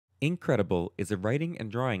INKredible is a writing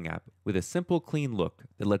and drawing app with a simple, clean look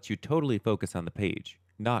that lets you totally focus on the page,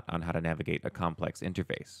 not on how to navigate a complex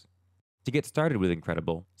interface. To get started with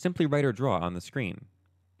INKredible, simply write or draw on the screen.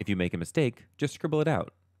 If you make a mistake, just scribble it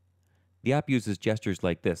out. The app uses gestures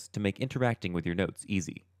like this to make interacting with your notes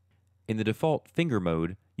easy. In the default finger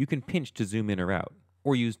mode, you can pinch to zoom in or out,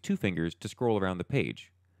 or use two fingers to scroll around the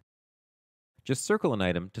page. Just circle an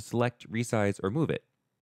item to select, resize, or move it.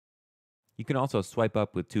 You can also swipe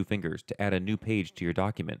up with two fingers to add a new page to your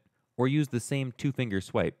document, or use the same two-finger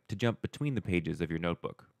swipe to jump between the pages of your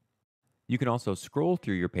notebook. You can also scroll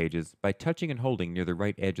through your pages by touching and holding near the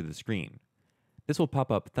right edge of the screen. This will pop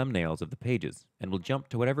up thumbnails of the pages and will jump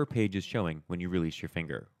to whatever page is showing when you release your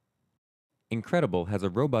finger. INKredible has a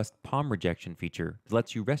robust palm rejection feature that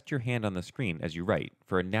lets you rest your hand on the screen as you write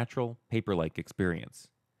for a natural, paper-like experience.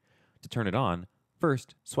 To turn it on,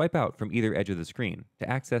 first swipe out from either edge of the screen to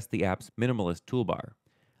access the app's minimalist toolbar.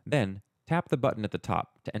 Then, tap the button at the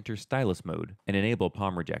top to enter stylus mode and enable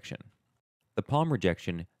palm rejection. The palm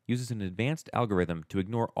rejection uses an advanced algorithm to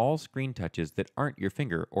ignore all screen touches that aren't your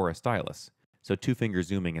finger or a stylus, so two-finger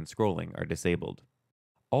zooming and scrolling are disabled.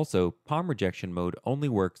 Also, palm rejection mode only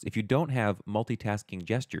works if you don't have multitasking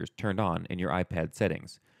gestures turned on in your iPad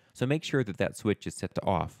settings, so make sure that switch is set to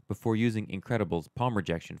off before using INKredible's palm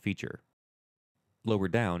rejection feature. Lower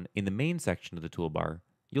down, in the main section of the toolbar,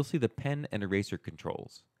 you'll see the pen and eraser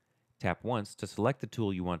controls. Tap once to select the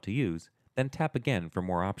tool you want to use, then tap again for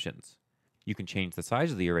more options. You can change the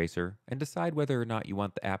size of the eraser and decide whether or not you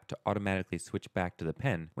want the app to automatically switch back to the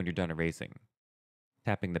pen when you're done erasing.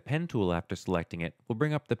 Tapping the pen tool after selecting it will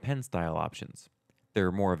bring up the pen style options. There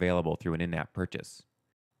are more available through an in-app purchase.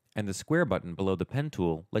 And the square button below the pen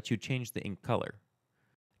tool lets you change the ink color.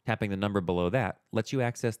 Tapping the number below that lets you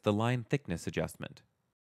access the line thickness adjustment.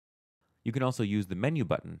 You can also use the menu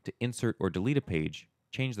button to insert or delete a page,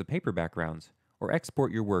 change the paper backgrounds, or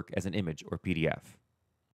export your work as an image or PDF.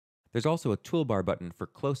 There's also a toolbar button for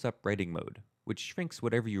close-up writing mode, which shrinks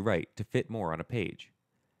whatever you write to fit more on a page.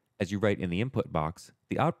 As you write in the input box,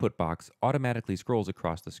 the output box automatically scrolls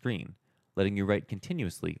across the screen, letting you write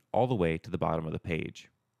continuously all the way to the bottom of the page.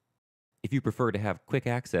 If you prefer to have quick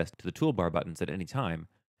access to the toolbar buttons at any time,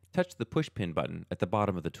 touch the push-pin button at the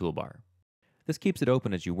bottom of the toolbar. This keeps it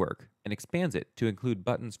open as you work and expands it to include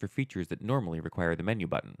buttons for features that normally require the menu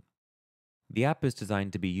button. The app is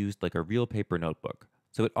designed to be used like a real paper notebook,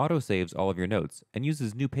 so it auto-saves all of your notes and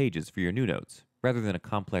uses new pages for your new notes, rather than a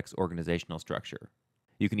complex organizational structure.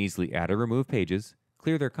 You can easily add or remove pages,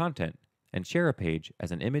 clear their content, and share a page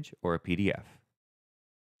as an image or a PDF.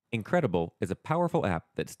 INKredible is a powerful app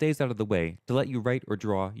that stays out of the way to let you write or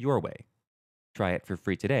draw your way. Try it for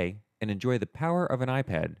free today and enjoy the power of an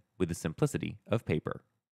iPad with the simplicity of paper.